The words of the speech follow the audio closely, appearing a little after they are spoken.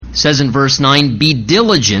It says in verse 9, "Be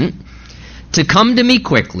diligent to come to me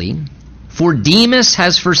quickly, for Demas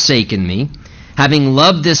has forsaken me, having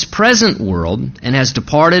loved this present world, and has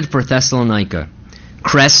departed for Thessalonica.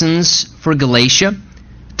 Crescens for Galatia,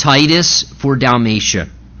 Titus for Dalmatia.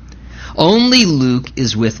 Only Luke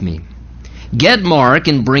is with me. Get Mark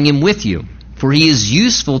and bring him with you, for he is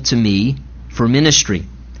useful to me for ministry.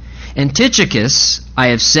 And Tychicus I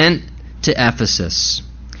have sent to Ephesus.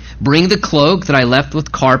 Bring the cloak that I left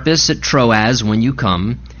with Carpus at Troas when you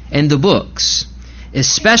come, and the books,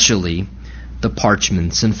 especially the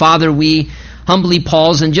parchments." And Father, we humbly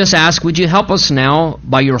pause and just ask, would you help us now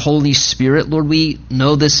by your Holy Spirit? Lord, we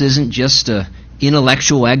know this isn't just an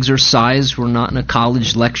intellectual exercise. We're not in a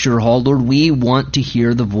college lecture hall. Lord, we want to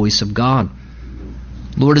hear the voice of God.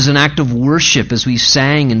 Lord, as an act of worship, as we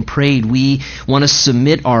sang and prayed, we want to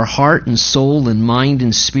submit our heart and soul and mind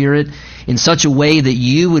and spirit in such a way that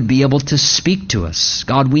you would be able to speak to us.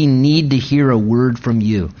 God, we need to hear a word from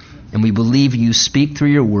you, and we believe you speak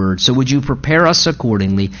through your word. So would you prepare us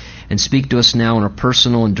accordingly and speak to us now in a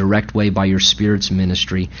personal and direct way by your Spirit's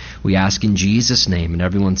ministry? We ask in Jesus' name. And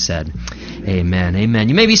everyone said, amen. Amen.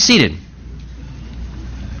 You may be seated.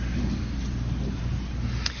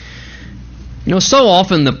 You know, so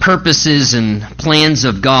often the purposes and plans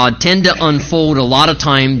of God tend to unfold a lot of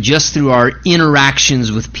time just through our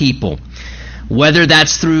interactions with people. Whether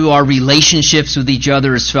that's through our relationships with each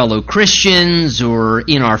other as fellow Christians, or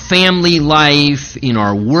in our family life, in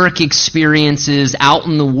our work experiences, out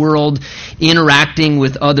in the world, interacting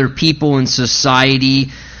with other people in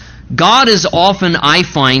society. God is often, I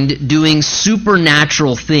find, doing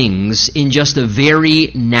supernatural things in just a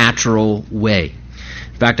very natural way.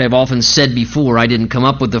 In fact, I've often said before, I didn't come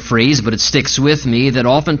up with the phrase, but it sticks with me, that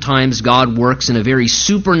oftentimes God works in a very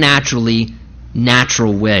supernaturally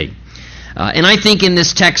natural way. And I think in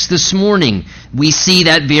this text this morning, we see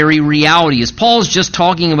that very reality. As Paul's just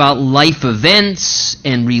talking about life events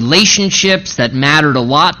and relationships that mattered a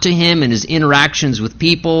lot to him and his interactions with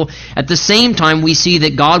people, at the same time we see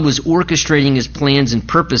that God was orchestrating his plans and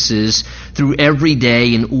purposes through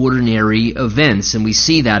everyday and ordinary events. And we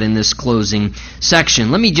see that in this closing section.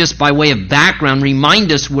 Let me just, by way of background,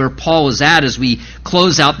 remind us where Paul is at as we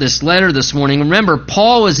close out this letter this morning. Remember,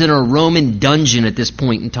 Paul is in a Roman dungeon at this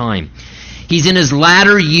point in time. He's in his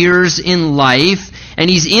latter years in life, and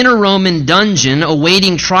he's in a Roman dungeon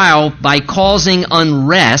awaiting trial by causing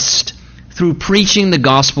unrest through preaching the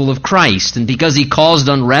gospel of Christ. And because he caused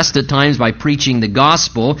unrest at times by preaching the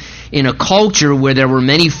gospel in a culture where there were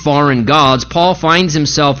many foreign gods, Paul finds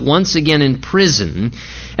himself once again in prison.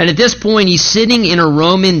 And at this point, he's sitting in a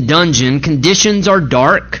Roman dungeon. Conditions are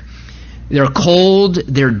dark. They're cold,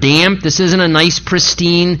 they're damp. This isn't a nice,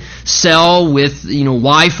 pristine cell with,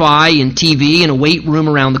 Wi-Fi and TV and a weight room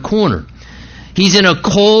around the corner. He's in a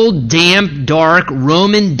cold, damp, dark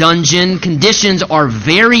Roman dungeon. Conditions are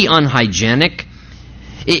very unhygienic.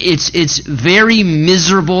 It's very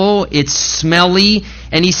miserable. It's smelly.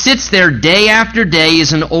 And he sits there day after day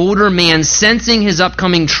as an older man, sensing his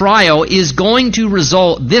upcoming trial is going to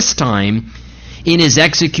result this time in his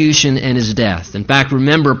execution and his death. In fact,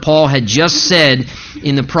 remember, Paul had just said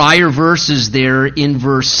in the prior verses there in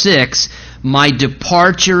verse 6, my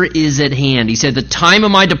departure is at hand. He said, the time of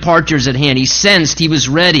my departure is at hand. He sensed he was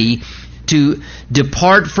ready to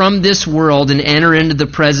depart from this world and enter into the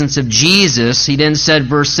presence of Jesus. He then said,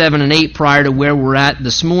 verse 7 and 8, prior to where we're at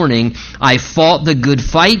this morning, I fought the good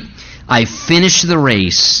fight, I finished the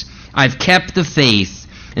race, I've kept the faith.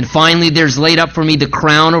 And finally, there's laid up for me the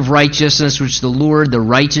crown of righteousness, which the Lord, the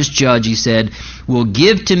righteous judge, he said, will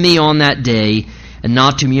give to me on that day, and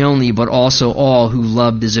not to me only, but also all who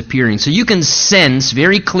loved his appearing. So you can sense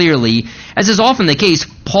very clearly, as is often the case,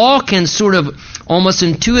 Paul can sort of almost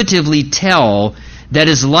intuitively tell that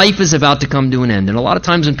his life is about to come to an end. And a lot of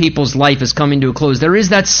times when people's life is coming to a close, there is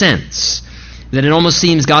that sense that it almost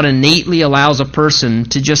seems God innately allows a person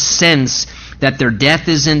to just sense that their death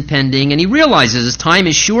is impending, and he realizes his time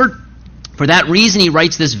is short. For that reason, he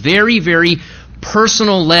writes this very, very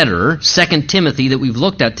personal letter, 2 Timothy, that we've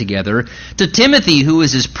looked at together, to Timothy, who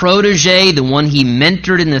is his protege, the one he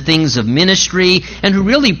mentored in the things of ministry, and who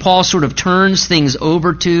really Paul sort of turns things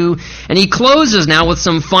over to. And he closes now with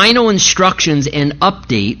some final instructions and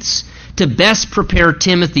updates to best prepare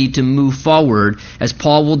Timothy to move forward as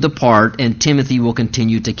Paul will depart and Timothy will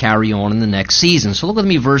continue to carry on in the next season. So look with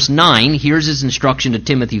me, verse 9. Here's his instruction to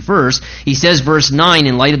Timothy first. He says, verse 9,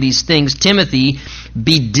 in light of these things, Timothy,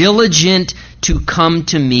 be diligent to come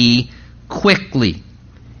to me quickly.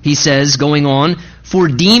 He says, going on, for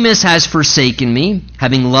Demas has forsaken me,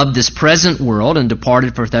 having loved this present world and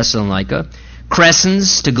departed for Thessalonica.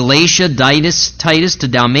 Crescens to Galatia, Titus to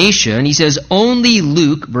Dalmatia, and he says, only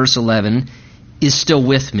Luke, verse 11, is still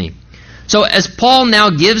with me. So as Paul now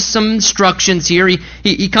gives some instructions here,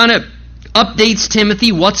 he kind of updates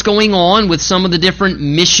Timothy what's going on with some of the different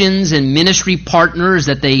missions and ministry partners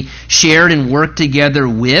that they shared and worked together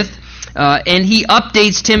with. And he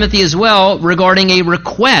updates Timothy as well regarding a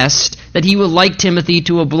request that he would like Timothy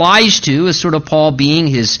to oblige to, as sort of Paul being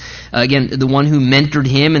his, again, the one who mentored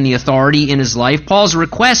him and the authority in his life. Paul's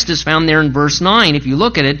request is found there in verse 9. If you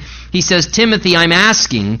look at it, he says, Timothy, I'm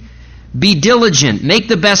asking, be diligent, make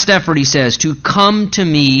the best effort, he says, to come to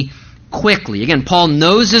me quickly. Again, Paul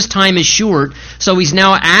knows his time is short, so he's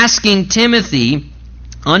now asking Timothy,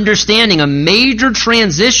 understanding a major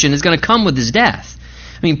transition is going to come with his death.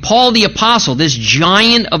 I mean, Paul the Apostle, this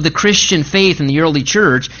giant of the Christian faith in the early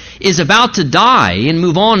church, is about to die and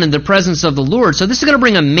move on in the presence of the Lord. So this is going to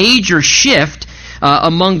bring a major shift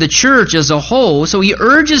among the church as a whole. So he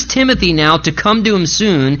urges Timothy now to come to him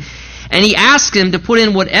soon, and he asks him to put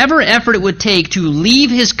in whatever effort it would take to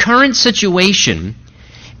leave his current situation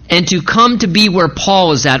and to come to be where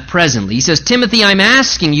Paul is at presently. He says, Timothy, I'm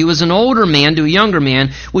asking you as an older man to a younger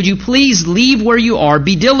man, would you please leave where you are,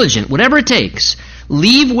 be diligent, whatever it takes.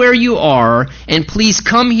 Leave where you are, and please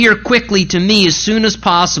come here quickly to me as soon as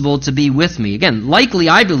possible to be with me. Again, likely,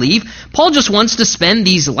 I believe, Paul just wants to spend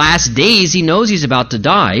these last days, he knows he's about to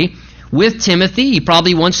die, with Timothy. He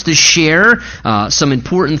probably wants to share some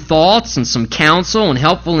important thoughts and some counsel and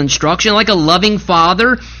helpful instruction, like a loving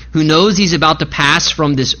father who knows he's about to pass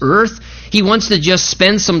from this earth. He wants to just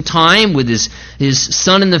spend some time with his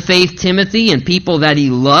son in the faith, Timothy, and people that he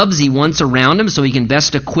loves, he wants around him so he can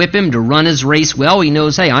best equip him to run his race well. He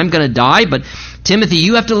knows, hey, I'm going to die, but Timothy,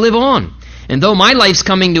 you have to live on. And though my life's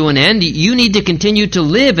coming to an end, you need to continue to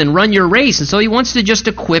live and run your race. And so he wants to just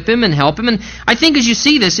equip him and help him. And I think as you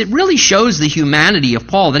see this, it really shows the humanity of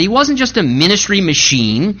Paul, that he wasn't just a ministry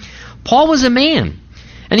machine. Paul was a man.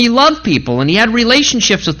 And he loved people, and he had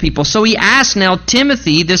relationships with people. So he asked now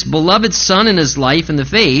Timothy, this beloved son in his life in the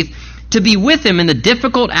faith, to be with him in the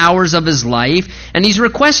difficult hours of his life. And he's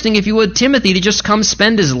requesting, if you would, Timothy to just come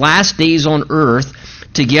spend his last days on earth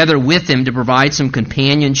together with him to provide some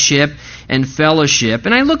companionship and fellowship.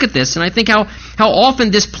 And I look at this and I think how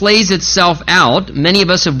often this plays itself out. Many of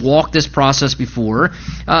us have walked this process before,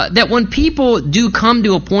 that when people do come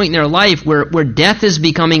to a point in their life where death is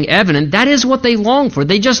becoming evident, that is what they long for.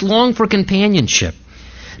 They just long for companionship.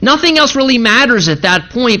 Nothing else really matters at that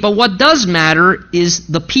point, but what does matter is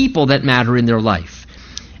the people that matter in their life.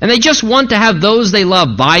 And they just want to have those they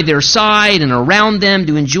love by their side and around them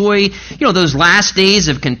to enjoy, those last days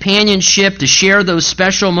of companionship, to share those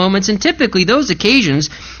special moments. And typically those occasions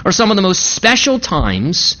are some of the most special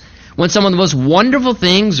times when some of the most wonderful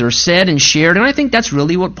things are said and shared. And I think that's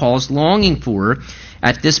really what Paul's longing for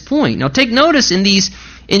at this point. Now take notice in these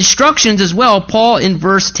instructions as well, Paul in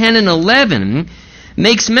verse 10 and 11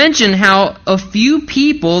 makes mention how a few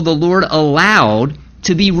people the Lord allowed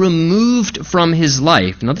to be removed from his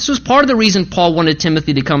life. Now, this was part of the reason Paul wanted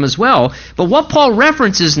Timothy to come as well. But what Paul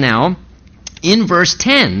references now in verse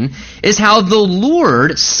 10 is how the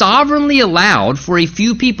Lord sovereignly allowed for a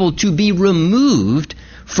few people to be removed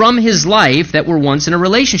from his life that were once in a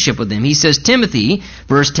relationship with him. He says, Timothy,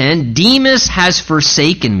 verse 10, Demas has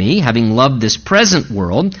forsaken me, having loved this present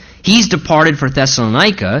world. He's departed for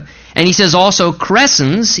Thessalonica. And he says also,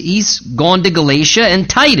 Crescens, he's gone to Galatia, and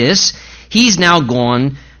Titus, he's now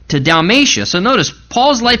gone to Dalmatia. So notice,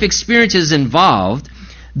 Paul's life experiences involved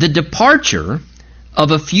the departure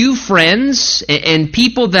of a few friends and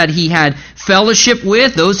people that he had fellowship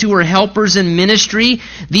with, those who were helpers in ministry.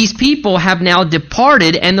 These people have now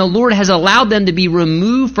departed, and the Lord has allowed them to be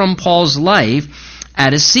removed from Paul's life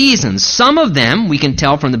at a season. Some of them, we can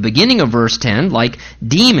tell from the beginning of verse 10, like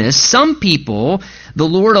Demas, some people the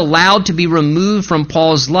Lord allowed to be removed from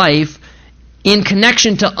Paul's life in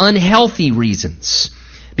connection to unhealthy reasons.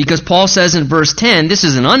 Because Paul says in verse 10, this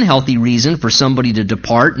is an unhealthy reason for somebody to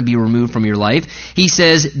depart and be removed from your life. He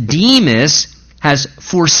says, Demas has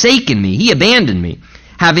forsaken me. He abandoned me,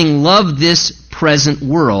 having loved this present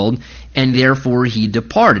world, and therefore he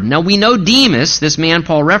departed. Now we know Demas, this man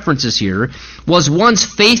Paul references here, was once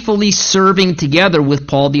faithfully serving together with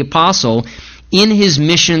Paul the Apostle in his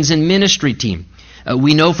missions and ministry team.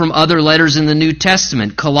 We know from other letters in the New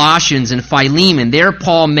Testament, Colossians and Philemon, there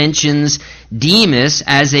Paul mentions Demas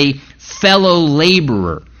as a fellow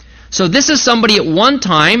laborer. So this is somebody at one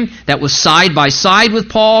time that was side by side with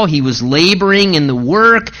Paul. He was laboring in the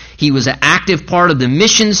work. He was an active part of the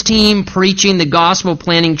missions team, preaching the gospel,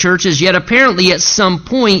 planting churches. Yet apparently at some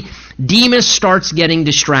point, Demas starts getting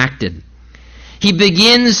distracted. He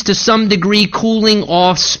begins to some degree cooling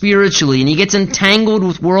off spiritually, and he gets entangled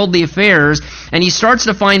with worldly affairs, and he starts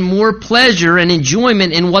to find more pleasure and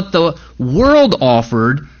enjoyment in what the world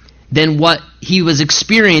offered than what he was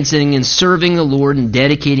experiencing in serving the Lord and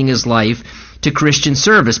dedicating his life to Christian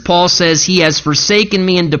service. Paul says he has forsaken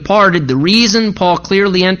me and departed. The reason Paul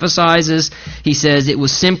clearly emphasizes, he says it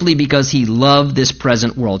was simply because he loved this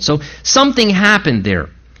present world. So something happened there.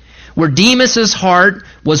 Where Demas's heart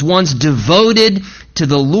was once devoted to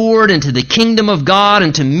the Lord and to the kingdom of God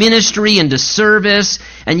and to ministry and to service,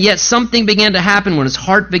 and yet something began to happen when his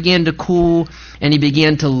heart began to cool and he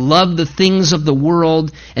began to love the things of the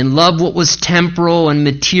world and love what was temporal and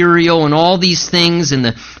material and all these things, and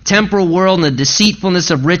the temporal world and the deceitfulness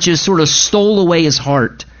of riches sort of stole away his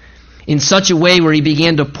heart in such a way where he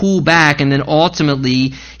began to pull back, and then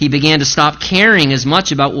ultimately he began to stop caring as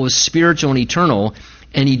much about what was spiritual and eternal.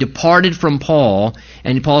 And he departed from Paul,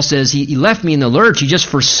 and Paul says, he left me in the lurch, he just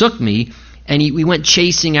forsook me, and we went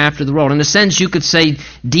chasing after the world. In a sense, you could say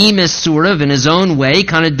Demas sort of, in his own way,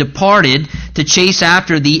 kind of departed to chase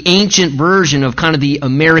after the ancient version of kind of the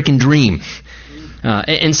American dream.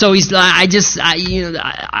 And so I've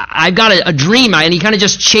got a dream, and he kind of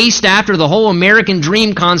just chased after the whole American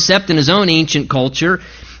dream concept in his own ancient culture.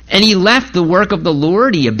 And he left the work of the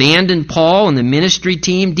Lord. He abandoned Paul and the ministry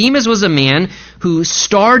team. Demas was a man who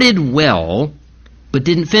started well, but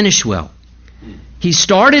didn't finish well. He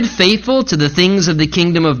started faithful to the things of the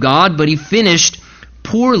kingdom of God, but he finished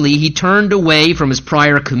poorly. He turned away from his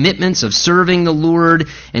prior commitments of serving the Lord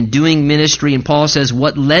and doing ministry. And Paul says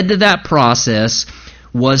what led to that process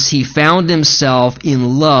was he found himself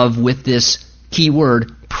in love with this key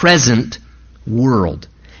word, present world.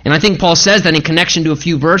 And I think Paul says that in connection to a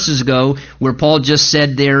few verses ago, where Paul just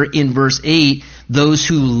said there in verse 8, those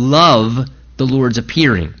who love the Lord's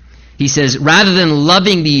appearing. He says, rather than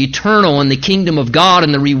loving the eternal and the kingdom of God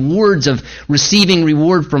and the rewards of receiving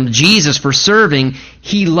reward from Jesus for serving,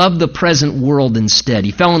 he loved the present world instead.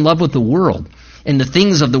 He fell in love with the world and the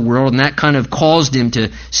things of the world, and that kind of caused him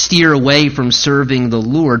to steer away from serving the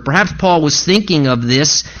Lord. Perhaps Paul was thinking of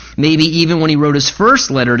this maybe even when he wrote his first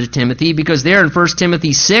letter to Timothy, because there in 1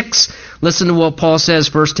 Timothy 6, listen to what Paul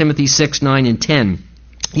says, 1 Timothy 6, 9, and 10.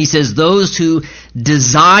 He says, those who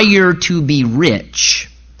desire to be rich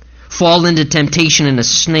fall into temptation and a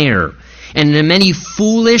snare, and into many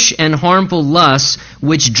foolish and harmful lusts,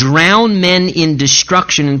 which drown men in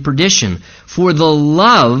destruction and perdition. For the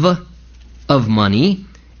love of money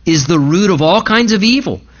is the root of all kinds of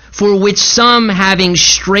evil, for which some, having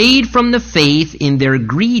strayed from the faith in their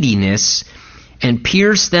greediness, and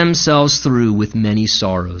pierced themselves through with many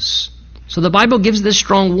sorrows. So the Bible gives this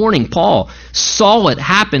strong warning. Paul saw it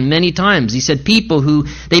happen many times. He said people who,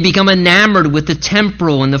 they become enamored with the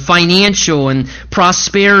temporal and the financial and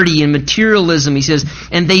prosperity and materialism, he says,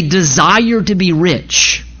 and they desire to be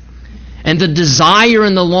rich. And the desire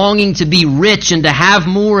and the longing to be rich and to have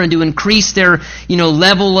more and to increase their,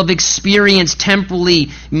 level of experience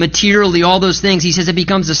temporally, materially, all those things, he says it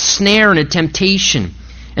becomes a snare and a temptation.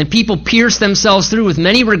 And people pierce themselves through with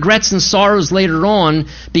many regrets and sorrows later on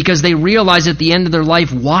because they realize at the end of their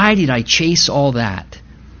life, why did I chase all that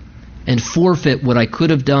and forfeit what I could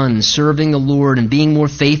have done serving the Lord and being more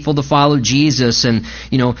faithful to follow Jesus, and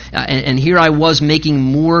here I was making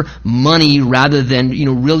more money rather than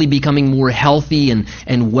really becoming more healthy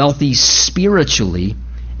and wealthy spiritually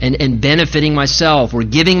and benefiting myself or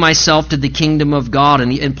giving myself to the kingdom of God.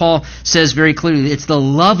 And Paul says very clearly it's the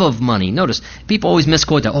love of money. Notice people always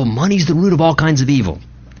misquote that. Oh, money's the root of all kinds of evil.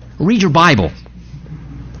 Read your Bible.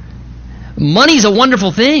 Money's a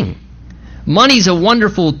wonderful thing. Money's a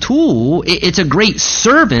wonderful tool. It's a great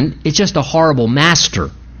servant. It's just a horrible master.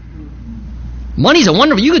 Money's a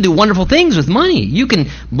wonderful. You can do wonderful things with money. You can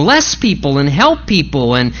bless people and help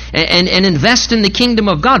people and invest in the kingdom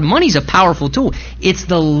of God. Money's a powerful tool. It's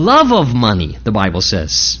the love of money, the Bible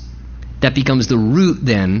says, that becomes the root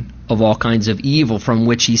then of all kinds of evil, from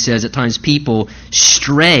which he says at times people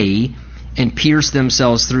stray and pierce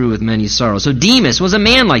themselves through with many sorrows. So Demas was a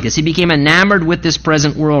man like this. He became enamored with this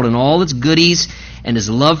present world and all its goodies, and his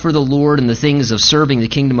love for the Lord and the things of serving the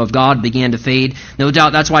kingdom of God began to fade. No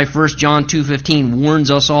doubt that's why 1 John 2:15 warns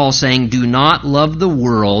us all, saying, do not love the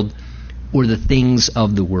world or the things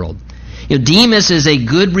of the world. Demas is a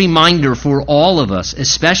good reminder for all of us,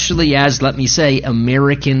 especially as, let me say,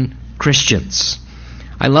 American Christians.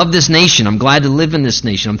 I love this nation. I'm glad to live in this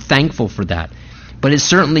nation. I'm thankful for that. But it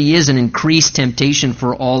certainly is an increased temptation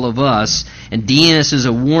for all of us. And Demas is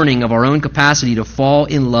a warning of our own capacity to fall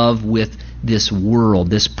in love with this world,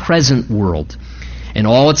 this present world, and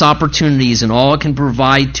all its opportunities and all it can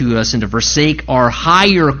provide to us, and to forsake our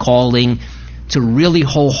higher calling to really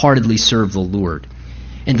wholeheartedly serve the Lord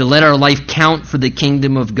and to let our life count for the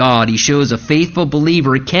kingdom of God. He shows a faithful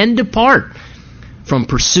believer can depart from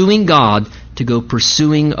pursuing God to go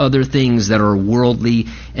pursuing other things that are worldly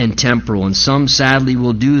and temporal. And some sadly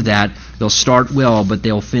will do that. They'll start well, but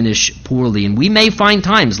they'll finish poorly. And we may find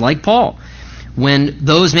times like Paul when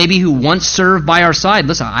those maybe who once served by our side,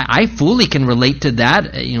 listen, I fully can relate to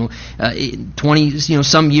that. 20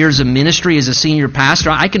 some years of ministry as a senior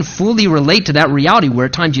pastor, I can fully relate to that reality where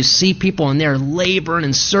at times you see people and they're laboring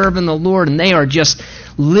and serving the Lord and they are just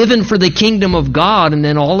living for the kingdom of God, and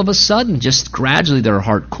then all of a sudden, just gradually their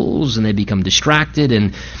heart cools and they become distracted.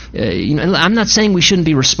 And I'm not saying we shouldn't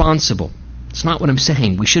be responsible. It's not what I'm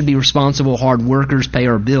saying. We should be responsible, hard workers, pay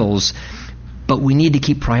our bills, but we need to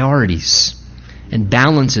keep priorities and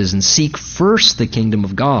balances and seek first the kingdom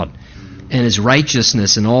of God and His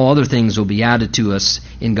righteousness, and all other things will be added to us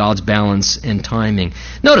in God's balance and timing.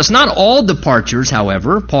 Notice, not all departures,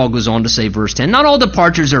 however, Paul goes on to say, verse 10, not all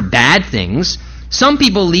departures are bad things. Some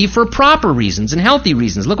people leave for proper reasons and healthy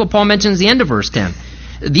reasons. Look what Paul mentions at the end of verse 10.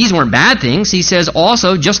 These weren't bad things. He says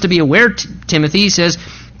also, just to be aware, Timothy, he says,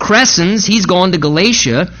 Crescens, he's gone to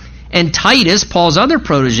Galatia, and Titus, Paul's other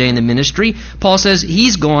protege in the ministry, Paul says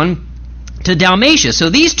he's gone to Dalmatia. So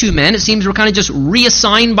these two men, it seems, were kind of just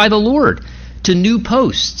reassigned by the Lord to new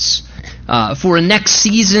posts for a next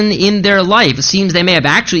season in their life. It seems they may have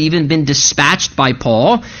actually even been dispatched by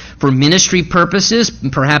Paul for ministry purposes.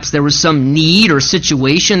 Perhaps there was some need or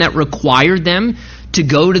situation that required them to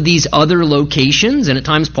go to these other locations, and at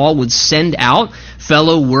times Paul would send out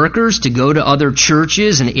fellow workers to go to other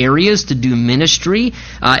churches and areas to do ministry.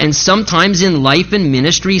 And sometimes in life and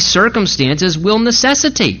ministry, circumstances will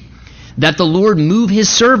necessitate that the Lord move His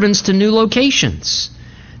servants to new locations,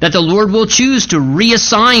 that the Lord will choose to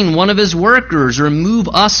reassign one of His workers or move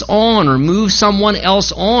us on or move someone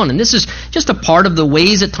else on. And this is just a part of the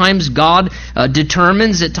ways at times God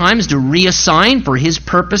determines at times to reassign for His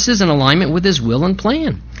purposes in alignment with His will and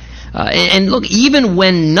plan. And look, even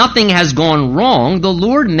when nothing has gone wrong, the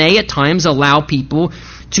Lord may at times allow people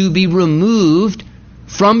to be removed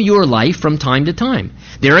from your life from time to time.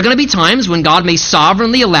 There are going to be times when God may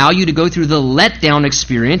sovereignly allow you to go through the letdown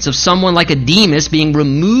experience of someone like a Demas being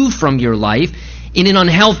removed from your life in an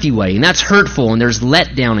unhealthy way, and that's hurtful, and there's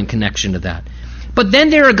letdown in connection to that. But then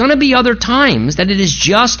there are going to be other times that it is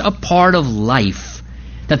just a part of life,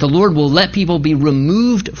 that the Lord will let people be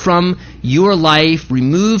removed from your life,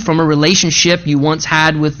 removed from a relationship you once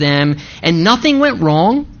had with them, and nothing went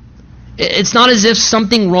wrong. It's not as if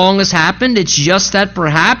something wrong has happened. It's just that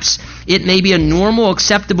perhaps it may be a normal,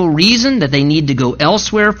 acceptable reason that they need to go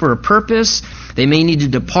elsewhere for a purpose. They may need to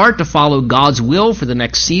depart to follow God's will for the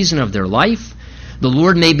next season of their life. The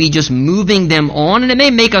Lord may be just moving them on, and it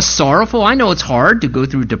may make us sorrowful. I know it's hard to go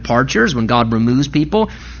through departures when God removes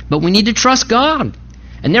people, but we need to trust God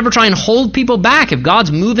and never try and hold people back. If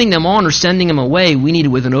God's moving them on or sending them away, we need,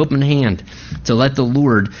 with an open hand, to let the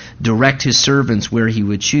Lord direct His servants where He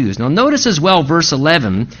would choose. Now notice as well, verse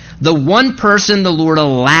 11, the one person the Lord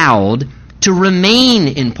allowed to remain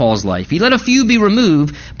in Paul's life. He let a few be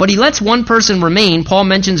removed, but He lets one person remain. Paul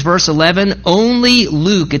mentions verse 11, only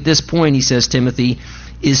Luke at this point, he says, Timothy,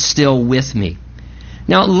 is still with me.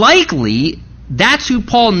 Now likely, that's who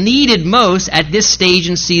Paul needed most at this stage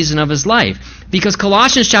and season of his life. Because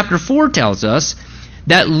Colossians chapter 4 tells us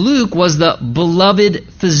that Luke was the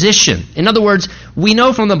beloved physician. In other words, we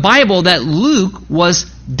know from the Bible that Luke was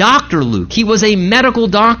Dr. Luke. He was a medical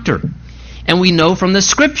doctor. And we know from the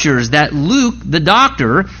Scriptures that Luke, the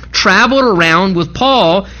doctor, traveled around with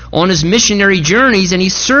Paul on his missionary journeys, and he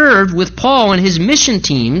served with Paul and his mission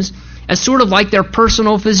teams as sort of like their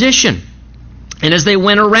personal physician. And as they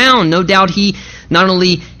went around, no doubt he not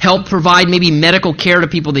only helped provide maybe medical care to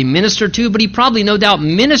people they ministered to, but he probably no doubt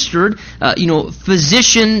ministered,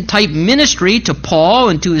 physician-type ministry to Paul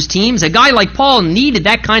and to his teams. A guy like Paul needed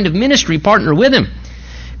that kind of ministry partner with him,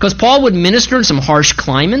 because Paul would minister in some harsh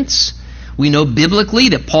climates. We know biblically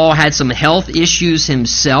that Paul had some health issues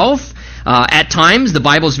himself. At times, the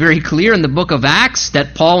Bible is very clear in the book of Acts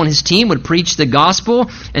that Paul and his team would preach the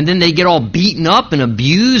gospel, and then they get all beaten up and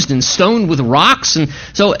abused and stoned with rocks. And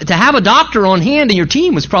so to have a doctor on hand in your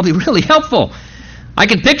team was probably really helpful. I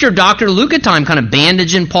can picture Dr. Luke at time kind of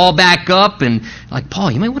bandaging Paul back up and like, Paul,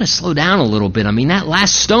 you might want to slow down a little bit. I mean, that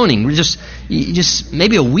last stoning, we're just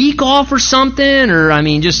maybe a week off or something, or I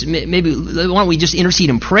mean, just maybe why don't we just intercede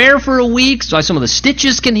in prayer for a week so some of the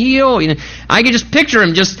stitches can heal? You know, I can just picture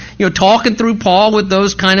him just talking through Paul with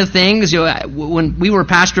those kind of things. When we were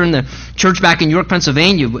pastor in the church back in York,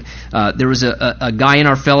 Pennsylvania, there was a guy in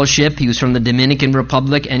our fellowship. He was from the Dominican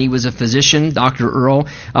Republic, and he was a physician, Dr. Earl,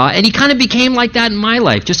 and he kind of became like that in my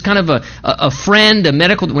life, just kind of a friend, a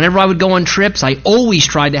medical. Whenever I would go on trips, I always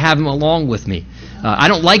tried to have him along with me. I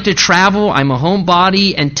don't like to travel. I'm a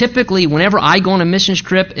homebody, and typically, whenever I go on a missions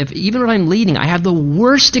trip, even if I'm leading, I have the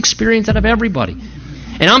worst experience out of everybody.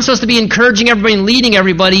 And I'm supposed to be encouraging everybody and leading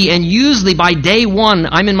everybody, and usually by day one,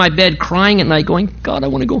 I'm in my bed crying at night going, God, I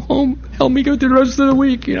want to go home. Help me go through the rest of the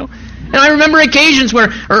week, And I remember occasions where,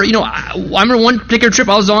 I remember one particular trip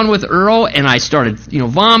I was on with Earl, and I started,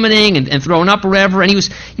 vomiting and throwing up or whatever, and he was,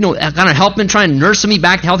 kind of helping, trying to nurse me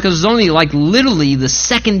back to health, because it was only like literally the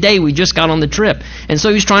second day we just got on the trip. And so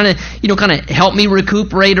he was trying to, kind of help me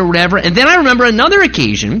recuperate or whatever. And then I remember another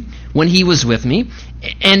occasion when he was with me,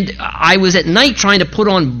 and I was at night trying to put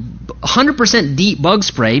on 100% DEET bug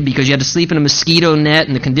spray because you had to sleep in a mosquito net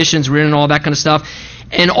and the conditions were in and all that kind of stuff.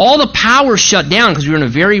 And all the power shut down because we were in a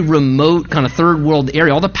very remote kind of third world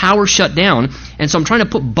area. All the power shut down. And so I'm trying to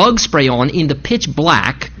put bug spray on in the pitch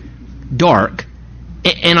black, dark.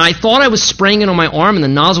 And I thought I was spraying it on my arm, and the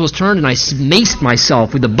nozzle was turned, and I maced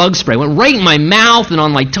myself with the bug spray. It went right in my mouth and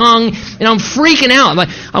on my tongue, and I'm freaking out.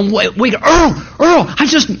 I'm waiting, Earl, I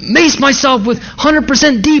just maced myself with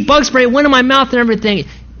 100% DEET bug spray. It went in my mouth and everything.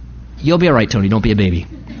 You'll be all right, Tony. Don't be a baby.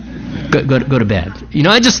 Go to bed.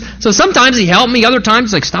 So sometimes he helped me. Other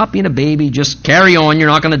times, like, stop being a baby. Just carry on. You're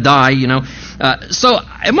not going to die, So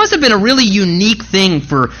it must have been a really unique thing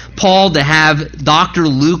for Paul to have Dr.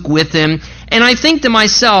 Luke with him. And I think to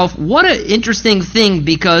myself, what an interesting thing,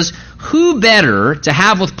 because who better to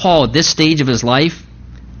have with Paul at this stage of his life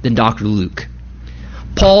than Dr. Luke?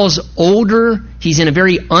 Paul's older. He's in a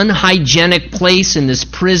very unhygienic place in this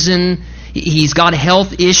prison. He's got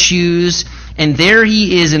health issues. And there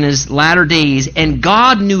he is in his latter days, and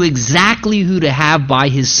God knew exactly who to have by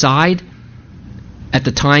his side at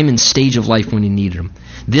the time and stage of life when he needed him.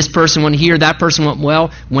 This person went here, that person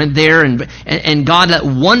went there, and God let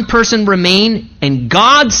one person remain, and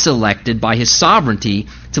God selected by his sovereignty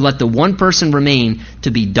to let the one person remain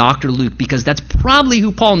to be Dr. Luke, because that's probably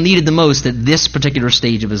who Paul needed the most at this particular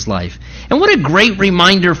stage of his life. And what a great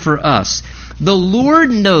reminder for us. The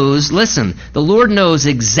Lord knows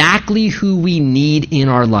exactly who we need in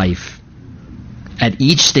our life at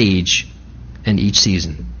each stage and each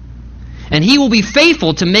season. And he will be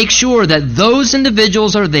faithful to make sure that those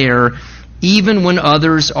individuals are there even when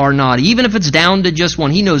others are not. Even if it's down to just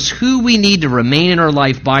one. He knows who we need to remain in our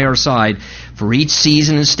life by our side for each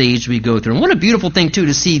season and stage we go through. And what a beautiful thing, too,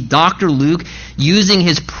 to see Dr. Luke using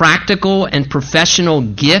his practical and professional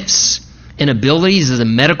gifts and abilities as a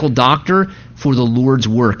medical doctor for the Lord's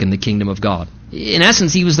work in the kingdom of God. In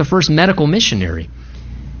essence, he was the first medical missionary.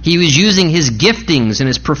 He was using his giftings and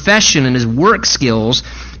his profession and his work skills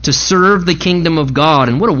to serve the kingdom of God.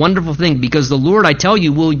 And what a wonderful thing, because the Lord, I tell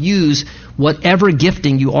you, will use whatever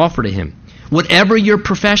gifting you offer to him. Whatever your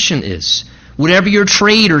profession is, whatever your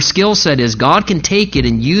trade or skill set is, God can take it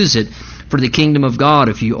and use it for the kingdom of God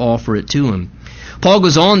if you offer it to him. Paul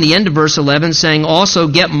goes on, the end of verse 11, saying, also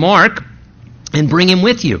get Mark and bring him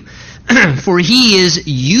with you, for he is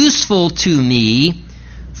useful to me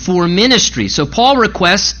for ministry. So Paul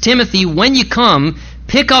requests, Timothy, when you come,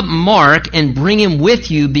 pick up Mark and bring him with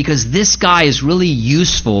you, because this guy is really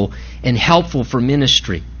useful and helpful for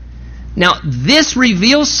ministry. Now, this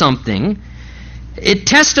reveals something. It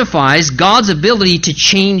testifies God's ability to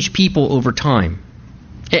change people over time.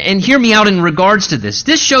 And hear me out in regards to this.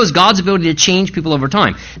 This shows God's ability to change people over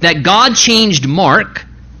time. That God changed Mark,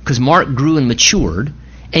 because Mark grew and matured,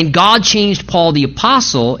 and God changed Paul the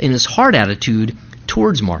apostle in his heart attitude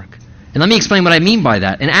towards Mark. And let me explain what I mean by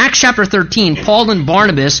that. In Acts chapter 13, Paul and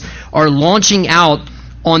Barnabas are launching out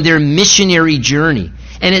on their missionary journey.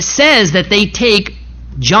 And it says that they take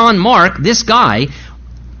John Mark, this guy,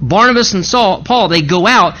 Barnabas and Paul, they go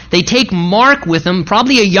out, they take Mark with them,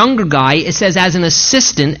 probably a younger guy, it says as an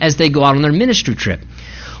assistant as they go out on their ministry trip.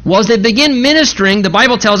 Well, as they begin ministering, the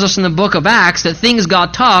Bible tells us in the book of Acts that things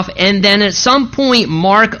got tough, and then at some point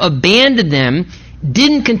Mark abandoned them,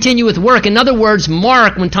 didn't continue with work. In other words,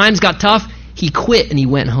 Mark, when times got tough, he quit and he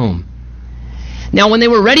went home. Now, when they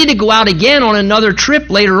were ready to go out again on another trip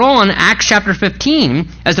later on, Acts chapter 15,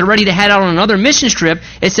 as they're ready to head out on another mission trip,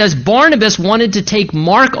 it says Barnabas wanted to take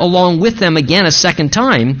Mark along with them again a second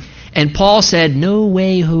time, And Paul said, no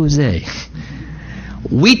way, Jose.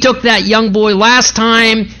 We took that young boy last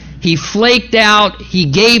time. He flaked out. He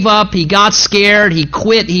gave up. He got scared. He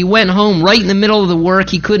quit. He went home right in the middle of the work.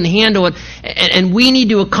 He couldn't handle it. And we need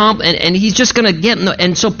to accomplish, and he's just going to get in the,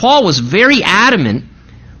 and so Paul was very adamant,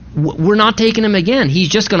 we're not taking him again. He's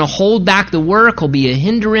just going to hold back the work. He'll be a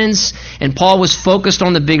hindrance. And Paul was focused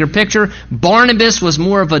on the bigger picture. Barnabas was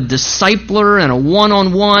more of a discipler and a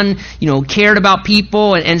one-on-one, cared about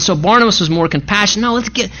people. And so Barnabas was more compassionate. No, let's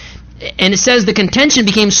get... And it says the contention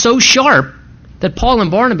became so sharp that Paul and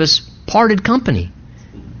Barnabas parted company.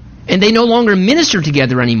 And they no longer ministered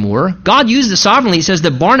together anymore. God used it sovereignly. It says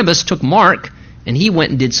that Barnabas took Mark, and he went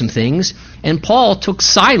and did some things. And Paul took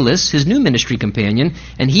Silas, his new ministry companion,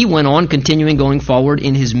 and he went on continuing going forward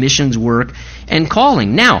in his missions work and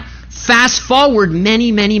calling. Now, fast forward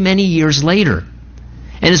many, many, many years later.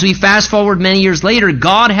 And as we fast forward many years later,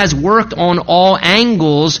 God has worked on all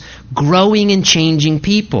angles, growing and changing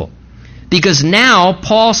people. Because now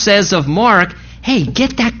Paul says of Mark, hey,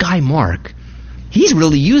 get that guy Mark. He's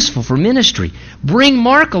really useful for ministry. Bring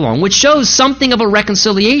Mark along, which shows something of a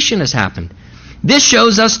reconciliation has happened. This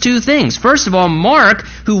shows us two things. First of all, Mark,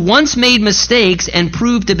 who once made mistakes and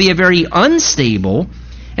proved to be a very unstable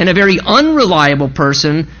and a very unreliable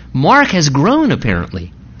person, Mark has grown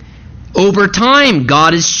apparently. Over time,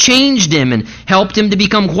 God has changed him and helped him to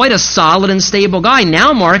become quite a solid and stable guy.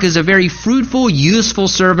 Now Mark is a very fruitful, useful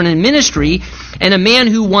servant in ministry, and a man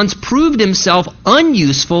who once proved himself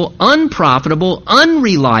unuseful, unprofitable,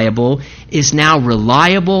 unreliable, is now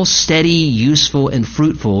reliable, steady, useful, and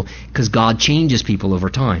fruitful because God changes people over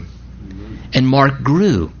time. And Mark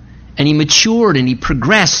grew, and he matured, and he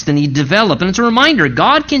progressed, and he developed. And it's a reminder,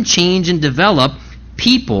 God can change and develop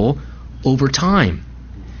people over time.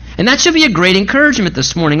 And that should be a great encouragement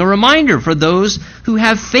this morning, a reminder for those who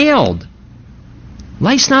have failed.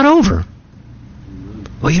 Life's not over.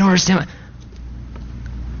 Well, you don't understand.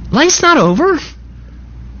 Life's not over.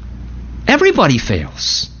 Everybody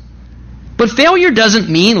fails. But failure doesn't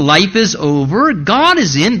mean life is over. God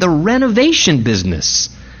is in the renovation business.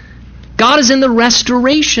 God is in the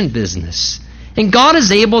restoration business. And God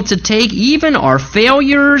is able to take even our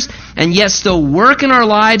failures and yet still work in our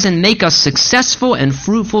lives and make us successful and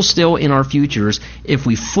fruitful still in our futures if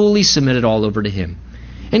we fully submit it all over to Him.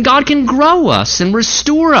 And God can grow us and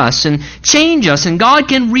restore us and change us. And God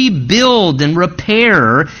can rebuild and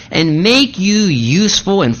repair and make you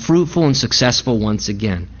useful and fruitful and successful once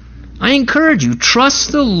again. I encourage you,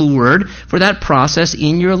 trust the Lord for that process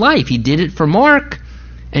in your life. He did it for Mark,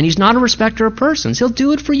 and He's not a respecter of persons. He'll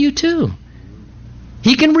do it for you too.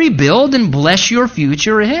 He can rebuild and bless your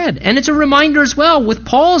future ahead. And it's a reminder as well with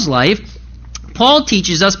Paul's life. Paul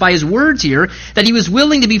teaches us by his words here that he was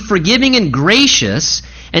willing to be forgiving and gracious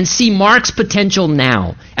and see Mark's potential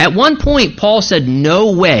now. At one point, Paul said,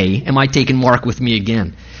 no way am I taking Mark with me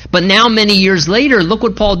again. But now, many years later, look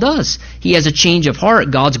what Paul does. He has a change of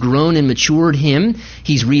heart. God's grown and matured him.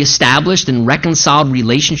 He's reestablished and reconciled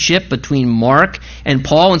relationship between Mark and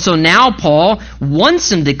Paul. And so now Paul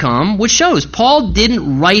wants him to come, which shows Paul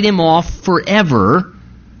didn't write him off forever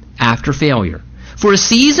after failure. For a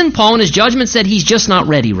season, Paul in his judgment said he's just not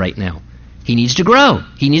ready right now. He needs to grow.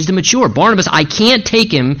 He needs to mature. Barnabas, I can't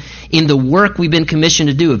take him in the work we've been commissioned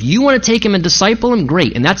to do. If you want to take him and disciple him,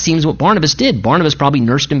 great. And that seems what Barnabas did. Barnabas probably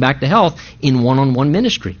nursed him back to health in one-on-one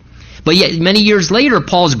ministry. But yet many years later,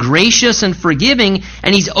 Paul's gracious and forgiving,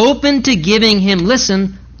 and he's open to giving him,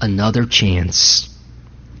 listen, another chance.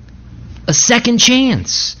 A second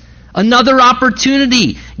chance. Another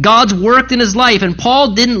opportunity. God's worked in his life, and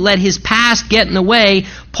Paul didn't let his past get in the way.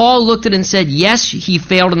 Paul looked at it and said, yes, he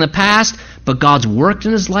failed in the past, but God's worked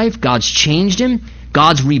in his life. God's changed him.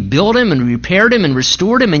 God's rebuilt him and repaired him and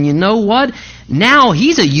restored him. And you know what? Now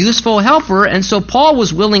he's a useful helper. And so Paul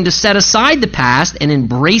was willing to set aside the past and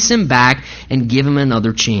embrace him back and give him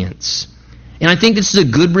another chance. And I think this is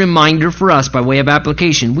a good reminder for us by way of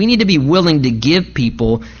application. We need to be willing to give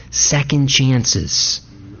people second chances.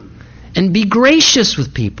 And be gracious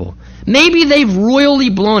with people. Maybe they've royally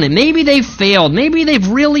blown it. Maybe they've failed. Maybe they've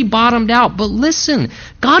really bottomed out. But listen,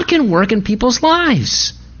 God can work in people's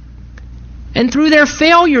lives. And through their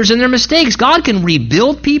failures and their mistakes, God can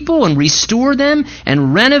rebuild people and restore them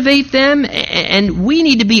and renovate them. And we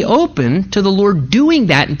need to be open to the Lord doing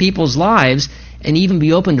that in people's lives and even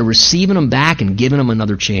be open to receiving them back and giving them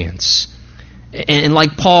another chance. And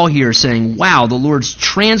like Paul here saying, wow, the Lord's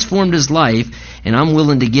transformed his life, and I'm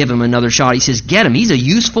willing to give him another shot. He says, get him. He's a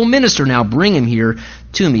useful minister now. Bring him here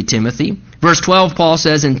to me, Timothy. Verse 12, Paul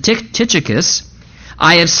says, and Tychicus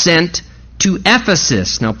I have sent to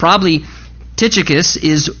Ephesus. Now, probably Tychicus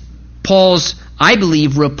is Paul's I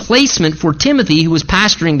believe, replacement for Timothy, who was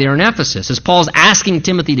pastoring there in Ephesus. As Paul's asking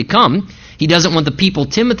Timothy to come, he doesn't want the people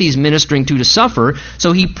Timothy's ministering to suffer,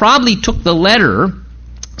 so he probably took the letter,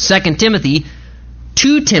 2 Timothy,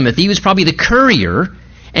 to Timothy. He was probably the courier,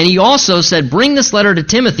 and he also said, bring this letter to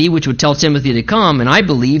Timothy, which would tell Timothy to come, and I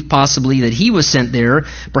believe possibly that he was sent there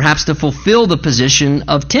perhaps to fulfill the position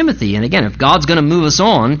of Timothy. And again, if God's going to move us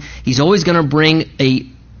on, he's always going to bring a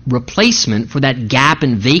replacement for that gap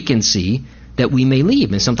and vacancy that we may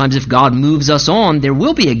leave. And sometimes if God moves us on, there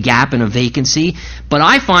will be a gap and a vacancy. But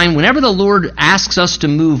I find whenever the Lord asks us to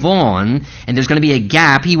move on, and there's going to be a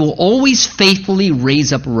gap, he will always faithfully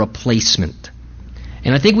raise up a replacement.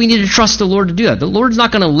 And I think we need to trust the Lord to do that. The Lord's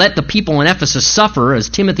not going to let the people in Ephesus suffer as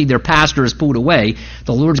Timothy, their pastor, is pulled away.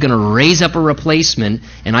 The Lord's going to raise up a replacement,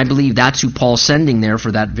 and I believe that's who Paul's sending there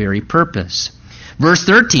for that very purpose. Verse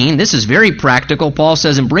 13, this is very practical. Paul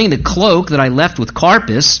says, and bring the cloak that I left with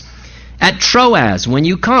Carpus at Troas when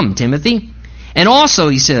you come, Timothy. And also,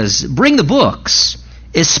 he says, bring the books,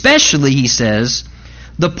 especially, he says,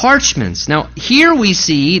 the parchments. Now, here we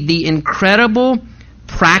see the incredible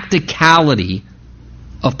practicality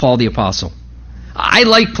of Paul the Apostle. I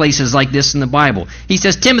like places like this in the Bible. He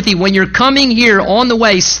says, Timothy, when you're coming here on the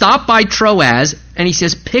way, stop by Troas, and he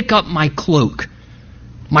says, pick up my cloak.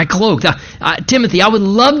 My cloak. Timothy, I would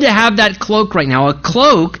love to have that cloak right now. A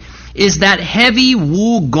cloak is that heavy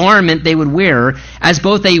wool garment they would wear as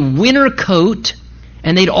both a winter coat,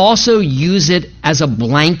 and they'd also use it as a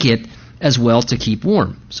blanket as well to keep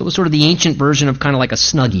warm. So it was sort of the ancient version of kind of like a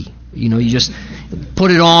Snuggie. You know, you just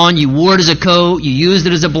put it on, you wore it as a coat, you used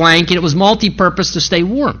it as a blanket. It was multi-purpose to stay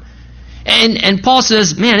warm. And Paul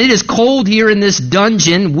says, man, it is cold here in this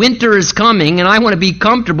dungeon. Winter is coming, and I want to be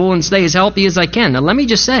comfortable and stay as healthy as I can. Now, let me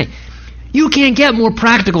just say, you can't get more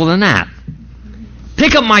practical than that.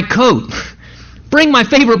 Pick up my coat. Bring my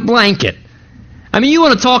favorite blanket. I mean, you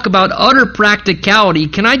want to talk about utter practicality.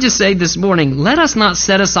 Can I just say this morning, let us not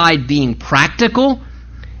set aside being practical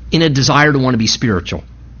in a desire to want to be spiritual.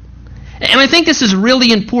 And I think this is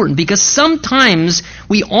really important because sometimes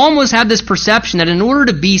we almost have this perception that in order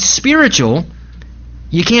to be spiritual,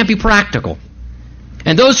 you can't be practical.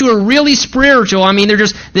 And those who are really spiritual, I mean, they're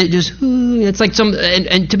just it's like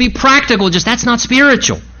and to be practical, that's not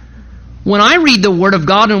spiritual. When I read the Word of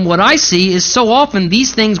God and what I see is so often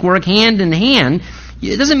these things work hand in hand.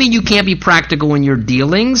 It doesn't mean you can't be practical in your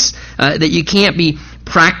dealings, that you can't be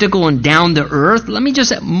practical and down to earth. Let me just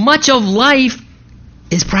say, much of life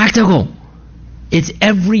is practical. It's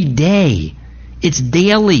every day. It's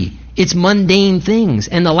daily. It's mundane things.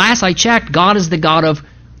 And the last I checked, God is the God of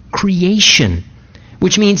creation,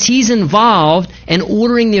 which means He's involved in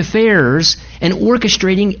ordering the affairs and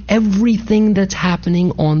orchestrating everything that's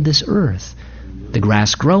happening on this earth. The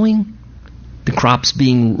grass growing, the crops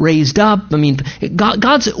being raised up. I mean,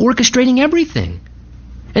 God's orchestrating everything.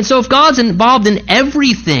 And so if God's involved in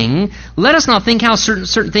everything, let us not think how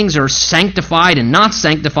certain things are sanctified and not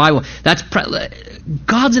sanctified. Well,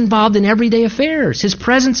 God's involved in everyday affairs. His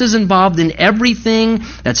presence is involved in everything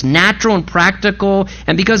that's natural and practical.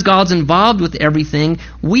 And because God's involved with everything,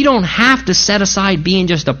 we don't have to set aside being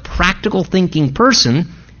just a practical thinking person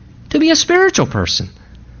to be a spiritual person.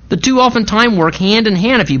 The two oftentimes work hand in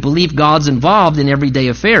hand. If you believe God's involved in everyday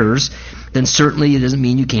affairs, then certainly it doesn't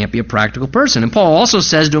mean you can't be a practical person. And Paul also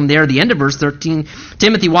says to him there at the end of verse 13,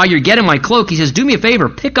 Timothy, while you're getting my cloak, he says, do me a favor,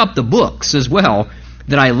 pick up the books as well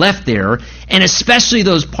that I left there, and especially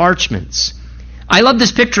those parchments. I love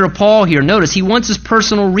this picture of Paul here. Notice, he wants his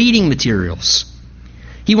personal reading materials.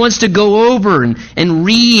 He wants to go over and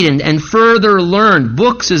read and further learn.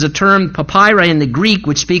 Books is a term, papyri in the Greek,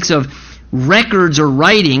 which speaks of records or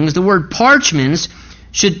writings. The word parchments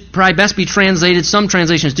should probably best be translated, some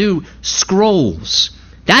translations do, scrolls.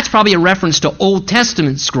 That's probably a reference to Old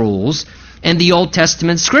Testament scrolls and the Old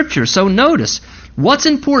Testament scripture. So notice, what's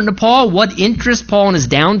important to Paul, what interests Paul in his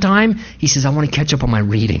downtime? He says, I want to catch up on my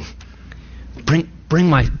reading. Bring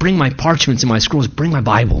my parchments and my scrolls, bring my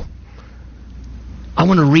Bible. I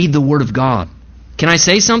want to read the Word of God. Can I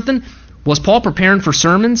say something? Was Paul preparing for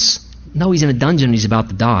sermons? No, he's in a dungeon and he's about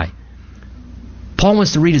to die. Paul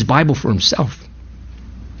wants to read his Bible for himself.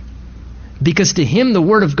 Because to him, the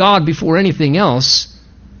Word of God, before anything else,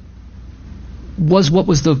 was what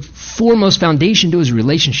was the foremost foundation to his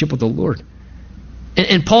relationship with the Lord.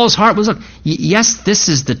 And Paul's heart was, look, yes, this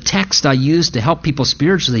is the text I use to help people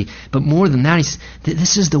spiritually, but more than that,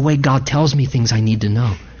 this is the way God tells me things I need to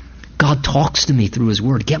know. God talks to me through His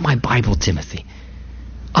Word. Get my Bible, Timothy.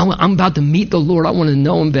 I'm about to meet the Lord. I want to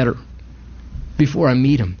know Him better before I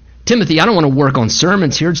meet Him. Timothy, I don't want to work on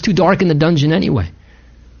sermons here. It's too dark in the dungeon anyway.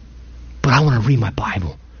 But I want to read my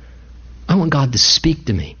Bible. I want God to speak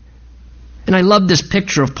to me. And I love this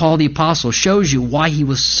picture of Paul the Apostle. Shows you why he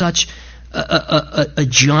was such a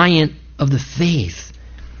giant of the faith.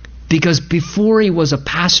 Because before he was a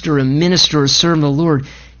pastor, a minister, a servant of the Lord,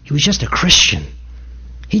 he was just a Christian.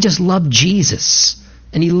 He just loved Jesus.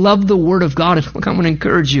 And he loved the Word of God. And look, I'm going to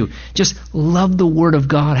encourage you. Just love the Word of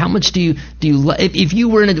God. How much do you if you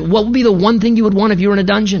were what would be the one thing you would want if you were in a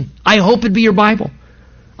dungeon? I hope it'd be your Bible.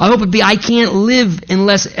 I hope it'd be, I can't live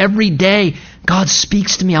unless every day God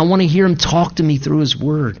speaks to me. I want to hear Him talk to me through His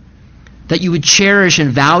Word. That you would cherish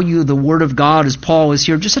and value the Word of God as Paul is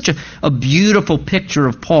here. Just such a beautiful picture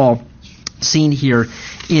of Paul seen here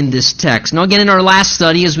in this text. Now again, in our last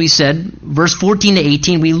study, as we said, verse 14 to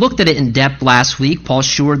 18, we looked at it in depth last week. Paul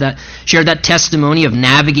shared that testimony of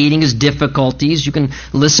navigating his difficulties. You can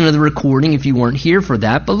listen to the recording if you weren't here for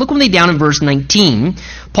that. But look with me down in verse 19.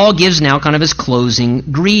 Paul gives now kind of his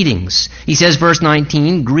closing greetings. He says, verse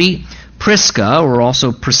 19, greet Prisca, or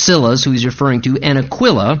also Priscilla's, who he's referring to, and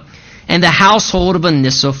Aquila, and the household of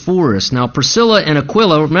Onesiphorus. Now Priscilla and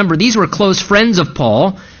Aquila, remember, these were close friends of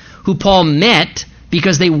Paul, who Paul met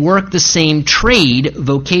because they worked the same trade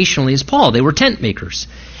vocationally as Paul. They were tent makers.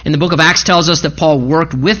 And the book of Acts tells us that Paul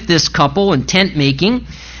worked with this couple in tent making,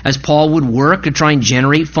 as Paul would work to try and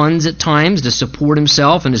generate funds at times to support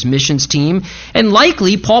himself and his missions team. And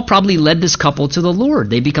likely, Paul probably led this couple to the Lord.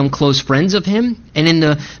 They become close friends of him. And in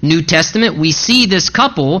the New Testament, we see this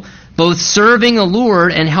couple both serving the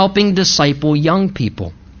Lord and helping disciple young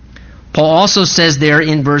people. Paul also says there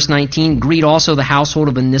in verse 19, greet also the household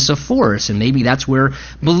of Onesiphorus. And maybe that's where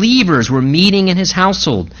believers were meeting in his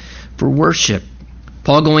household for worship.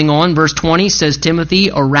 Paul going on, verse 20, says Timothy,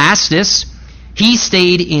 Erastus, he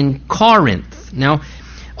stayed in Corinth. Now,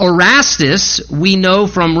 Erastus, we know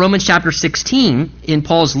from Romans chapter 16, in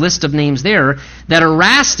Paul's list of names there, that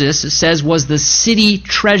Erastus, it says, was the city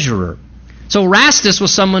treasurer. So Erastus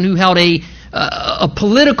was someone who held a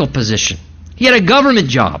political position. He had a government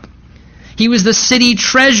job. He was the city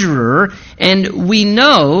treasurer, and we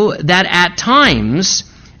know that at times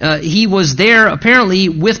he was there apparently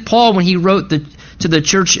with Paul when he wrote to the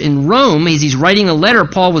church in Rome. As he's writing a letter,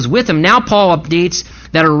 Paul was with him. Now Paul updates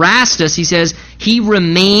that Erastus, he says, he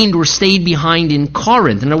remained or stayed behind in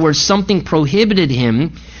Corinth. In other words, something prohibited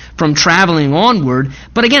him from traveling onward.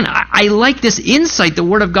 But again, I like this insight the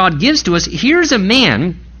Word of God gives to us. Here's a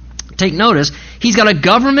man, take notice, he's got a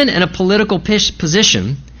government and a political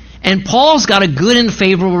position, and Paul's got a good and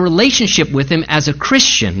favorable relationship with him as a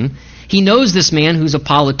Christian. He knows this man who's a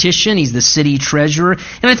politician. He's the city treasurer.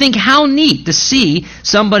 And I think how neat to see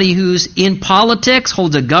somebody who's in politics,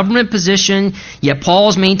 holds a government position, yet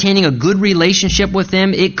Paul's maintaining a good relationship with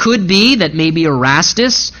him. It could be that maybe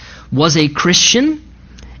Erastus was a Christian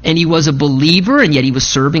and he was a believer, and yet he was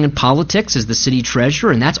serving in politics as the city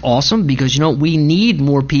treasurer. And that's awesome because, we need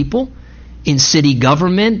more people in city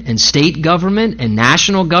government and state government and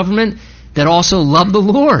national government that also love the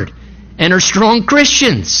Lord and are strong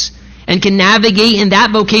Christians and can navigate in that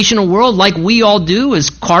vocational world like we all do as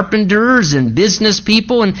carpenters and business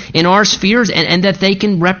people and in our spheres, and that they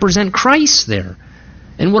can represent Christ there.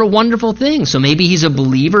 And what a wonderful thing. So maybe he's a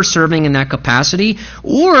believer serving in that capacity,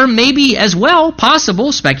 or maybe as well,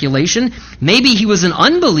 possible speculation, maybe he was an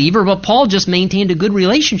unbeliever, but Paul just maintained a good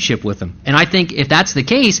relationship with him. And I think if that's the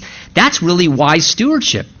case, that's really wise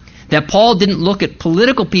stewardship. That Paul didn't look at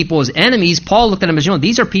political people as enemies. Paul looked at them as,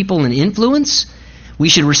 these are people in influence. We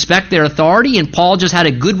should respect their authority. And Paul just had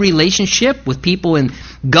a good relationship with people in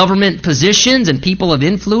government positions and people of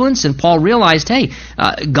influence. And Paul realized, hey,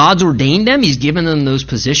 God's ordained them. He's given them those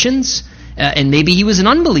positions. And maybe he was an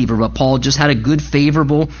unbeliever, but Paul just had a good,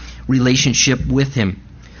 favorable relationship with him.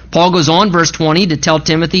 Paul goes on, verse 20, to tell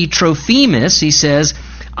Timothy, Trophimus, he says,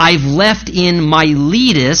 I've left in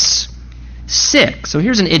Miletus sick. So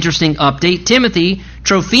here's an interesting update. Timothy,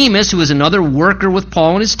 Trophimus, who is another worker with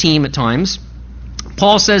Paul and his team at times,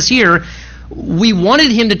 Paul says here, we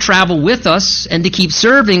wanted him to travel with us and to keep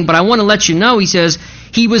serving, but I want to let you know, he says,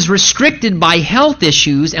 he was restricted by health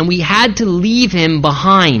issues and we had to leave him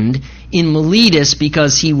behind in Miletus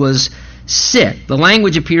because he was sick. The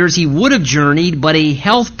language appears he would have journeyed, but a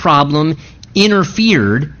health problem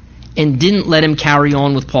interfered and didn't let him carry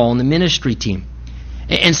on with Paul and the ministry team.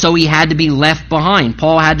 And so he had to be left behind.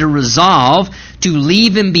 Paul had to resolve to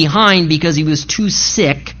leave him behind because he was too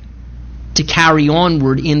sick to carry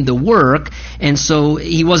onward in the work, and so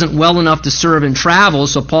he wasn't well enough to serve and travel,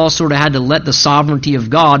 so Paul sort of had to let the sovereignty of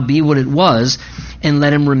God be what it was and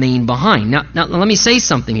let him remain behind. Now let me say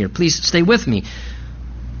something here. Please stay with me.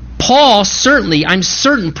 Paul certainly, I'm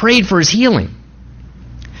certain, prayed for his healing.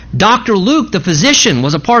 Dr. Luke, the physician,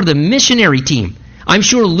 was a part of the missionary team I'm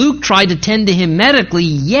sure Luke tried to tend to him medically,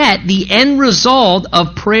 yet the end result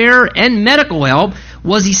of prayer and medical help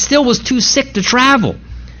was he still was too sick to travel.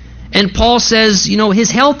 And Paul says,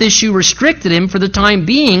 his health issue restricted him for the time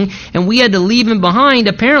being, and we had to leave him behind.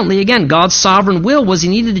 Apparently, again, God's sovereign will was he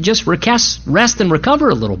needed to just rest and recover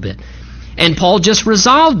a little bit. And Paul just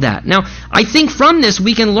resolved that. Now, I think from this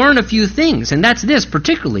we can learn a few things, and that's this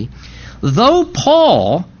particularly. Though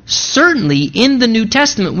Paul, certainly in the New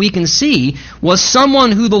Testament we can see, was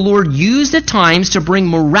someone who the Lord used at times to bring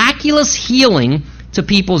miraculous healing to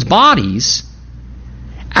people's bodies,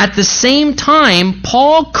 at the same time,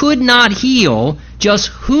 Paul could not heal just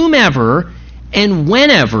whomever and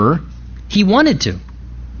whenever he wanted to.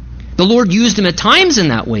 The Lord used him at times in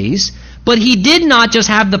that ways, but he did not just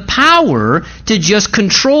have the power to just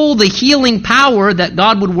control the healing power that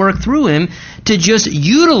God would work through him, to just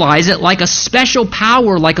utilize it like a special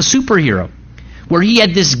power, like a superhero, where he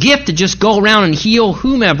had this gift to just go around and heal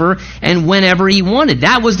whomever and whenever he wanted.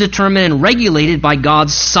 That was determined and regulated by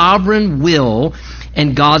God's sovereign will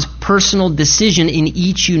and God's personal decision in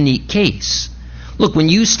each unique case. Look, when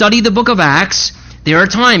you study the book of Acts, there are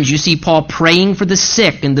times you see Paul praying for the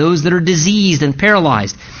sick and those that are diseased and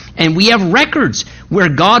paralyzed. And we have records where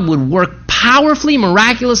God would work powerfully,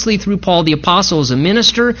 miraculously through Paul the Apostle as a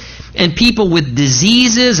minister, and people with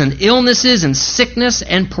diseases and illnesses and sickness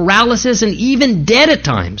and paralysis and even dead at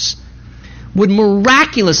times would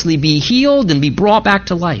miraculously be healed and be brought back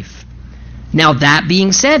to life. Now, that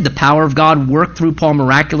being said, the power of God worked through Paul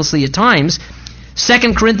miraculously at times.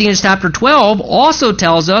 2 Corinthians chapter 12 also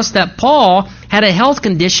tells us that Paul had a health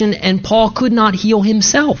condition and Paul could not heal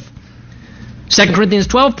himself. 2 Corinthians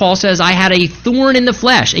 12, Paul says, I had a thorn in the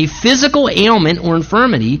flesh, a physical ailment or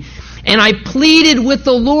infirmity, and I pleaded with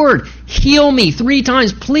the Lord, heal me 3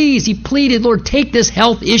 times, please. He pleaded, Lord, take this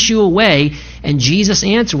health issue away. And Jesus'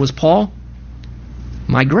 answer was, Paul,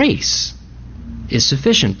 my grace is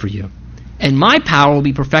sufficient for you, and my power will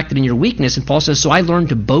be perfected in your weakness. And Paul says, so I learned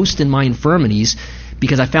to boast in my infirmities,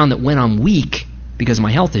 because I found that when I'm weak, because of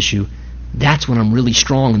my health issue, that's when I'm really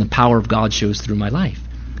strong and the power of God shows through my life.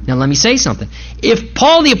 Now let me say something. If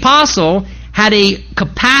Paul the Apostle had a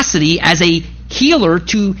capacity as a healer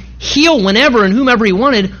to heal whenever and whomever he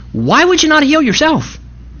wanted, why would you not heal yourself?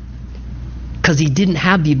 Because he didn't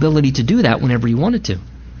have the ability to do that whenever he wanted to.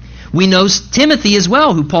 We know Timothy as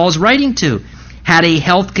well, who Paul's writing to, had a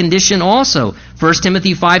health condition also. 1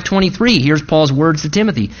 Timothy 5:23, here's Paul's words to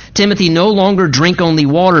Timothy. Timothy, no longer drink only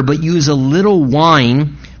water, but use a little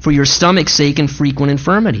wine for your stomach's sake and frequent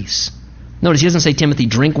infirmities. Notice he doesn't say, Timothy,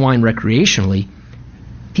 drink wine recreationally.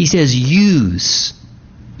 He says use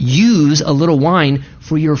a little wine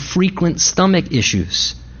for your frequent stomach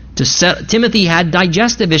issues. Timothy had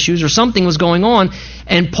digestive issues or something was going on,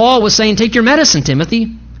 and Paul was saying, take your medicine,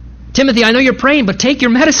 Timothy. Timothy, I know you're praying, but take your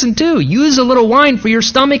medicine too. Use a little wine for your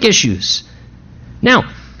stomach issues.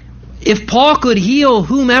 Now, if Paul could heal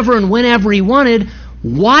whomever and whenever he wanted,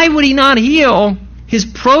 why would he not heal his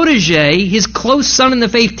protege, his close son in the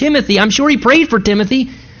faith, Timothy? I'm sure he prayed for Timothy,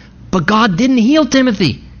 but God didn't heal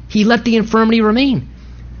Timothy. He let the infirmity remain.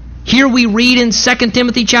 Here we read in 2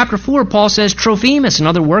 Timothy chapter 4, Paul says, Trophimus,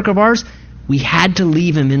 another work of ours, we had to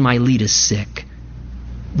leave him in Miletus sick.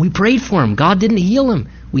 We prayed for him. God didn't heal him.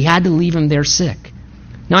 We had to leave him there sick.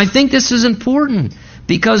 Now, I think this is important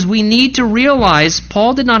because we need to realize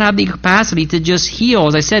Paul did not have the capacity to just heal,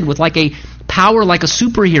 as I said, with like a power like a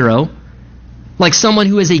superhero, like someone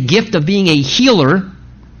who has a gift of being a healer,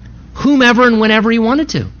 whomever and whenever he wanted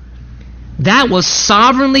to. That was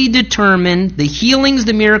sovereignly determined. The healings,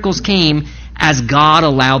 the miracles came as God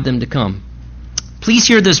allowed them to come. Please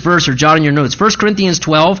hear this verse or jot in your notes. 1 Corinthians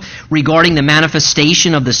 12, regarding the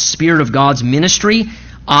manifestation of the Spirit of God's ministry,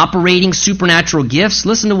 operating supernatural gifts.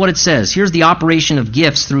 Listen to what it says. Here's the operation of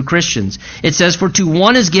gifts through Christians. It says, for to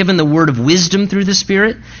one is given the word of wisdom through the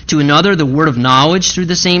Spirit, to another the word of knowledge through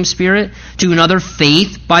the same Spirit, to another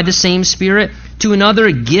faith by the same Spirit, to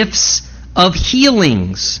another gifts of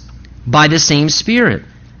healings by the same Spirit.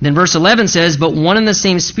 Then verse 11 says, but one and the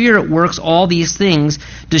same Spirit works all these things,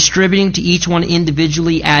 distributing to each one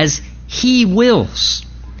individually as He wills.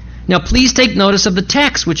 Now please take notice of the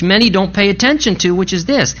text, which many don't pay attention to, which is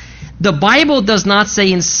this. The Bible does not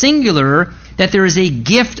say in singular that there is a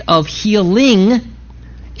gift of healing.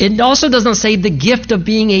 It also does not say the gift of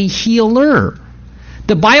being a healer.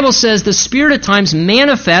 The Bible says the Spirit at times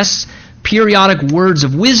manifests periodic words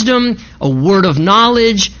of wisdom, a word of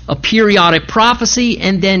knowledge, a periodic prophecy,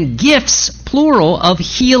 and then gifts, plural, of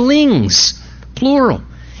healings, plural.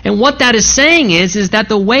 And what that is saying is that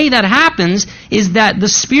the way that happens is that the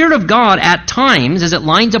Spirit of God at times, as it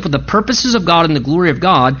lines up with the purposes of God and the glory of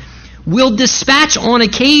God, will dispatch on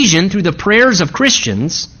occasion, through the prayers of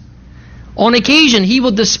Christians, on occasion he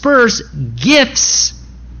will disperse gifts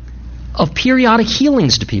of periodic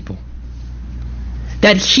healings to people.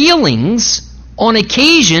 That healings on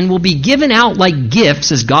occasion will be given out like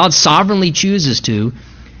gifts as God sovereignly chooses to,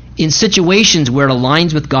 in situations where it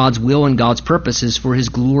aligns with God's will and God's purposes for His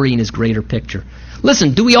glory and His greater picture.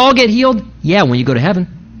 Listen, do we all get healed? Yeah, when you go to heaven.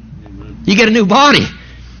 Amen. You get a new body.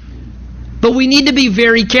 But we need to be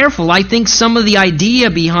very careful. I think some of the idea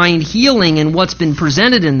behind healing and what's been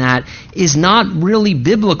presented in that is not really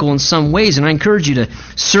biblical in some ways, and I encourage you to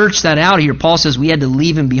search that out here. Paul says we had to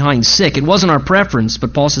leave him behind sick. It wasn't our preference,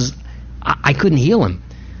 but Paul says, I couldn't heal him.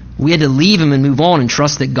 We had to leave him and move on and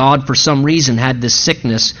trust that God, for some reason, had this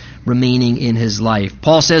sickness remaining in his life.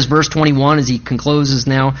 Paul says, verse 21, as he concludes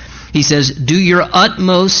now, he says, do your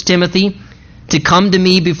utmost, Timothy, to come to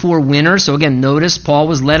me before winter. So again, notice Paul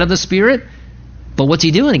was led of the Spirit. But what's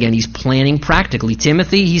he doing again? He's planning practically.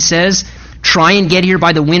 Timothy, he says, try and get here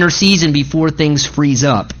by the winter season before things freeze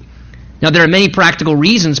up. Now, there are many practical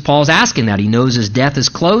reasons Paul's asking that. He knows his death is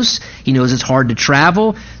close. He knows it's hard to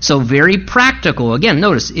travel. So very practical. Again,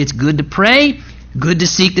 notice, it's good to pray, good to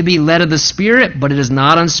seek to be led of the Spirit, but it is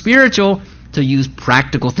not unspiritual to use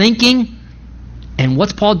practical thinking. And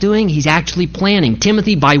what's Paul doing? He's actually planning.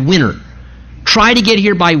 Timothy, by winter. Try to get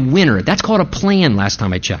here by winter. That's called a plan last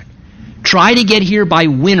time I checked. Try to get here by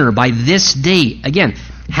winter, by this date. Again,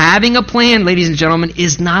 having a plan, ladies and gentlemen,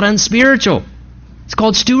 is not unspiritual. It's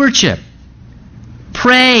called stewardship.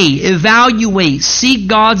 Pray, evaluate, seek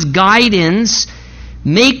God's guidance,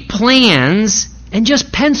 make plans, and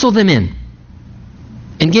just pencil them in.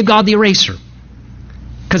 And give God the eraser.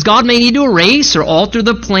 Because God may need to erase or alter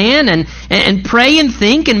the plan, and pray and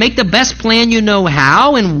think and make the best plan you know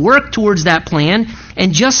how and work towards that plan,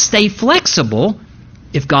 and just stay flexible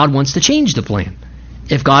if God wants to change the plan.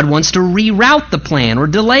 If God wants to reroute the plan or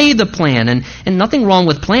delay the plan. And nothing wrong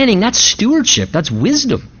with planning. That's stewardship. That's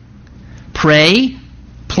wisdom. Pray,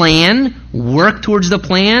 plan, work towards the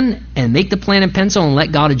plan, and make the plan in pencil and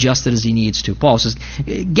let God adjust it as He needs to. Paul says,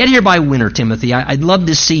 get here by winter, Timothy. I'd love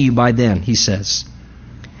to see you by then, he says.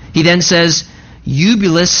 He then says,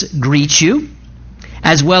 Eubulus greets you,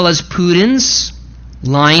 as well as Pudens,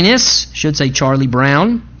 Linus, should say Charlie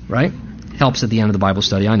Brown, right? Helps at the end of the Bible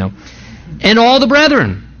study, I know. And all the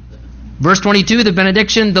brethren. Verse 22, the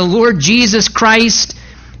benediction, the Lord Jesus Christ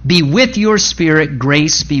be with your spirit,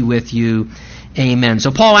 grace be with you. Amen.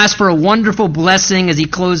 So Paul asks for a wonderful blessing as he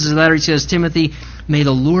closes the letter. He says, Timothy, may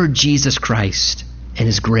the Lord Jesus Christ and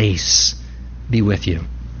His grace be with you.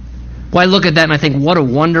 Well, I look at that and I think, what a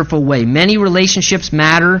wonderful way. Many relationships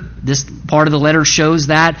matter. This part of the letter shows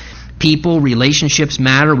that. People, relationships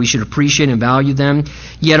matter. We should appreciate and value them.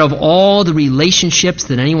 Yet of all the relationships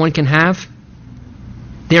that anyone can have,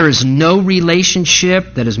 there is no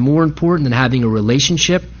relationship that is more important than having a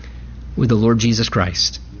relationship with the Lord Jesus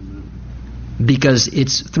Christ. Because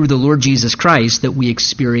it's through the Lord Jesus Christ that we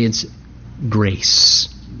experience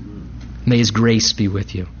grace. May His grace be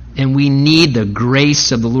with you. And we need the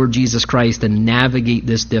grace of the Lord Jesus Christ to navigate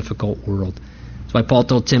this difficult world. That's why Paul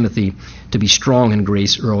told Timothy to be strong in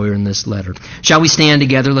grace earlier in this letter. Shall we stand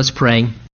together? Let's pray.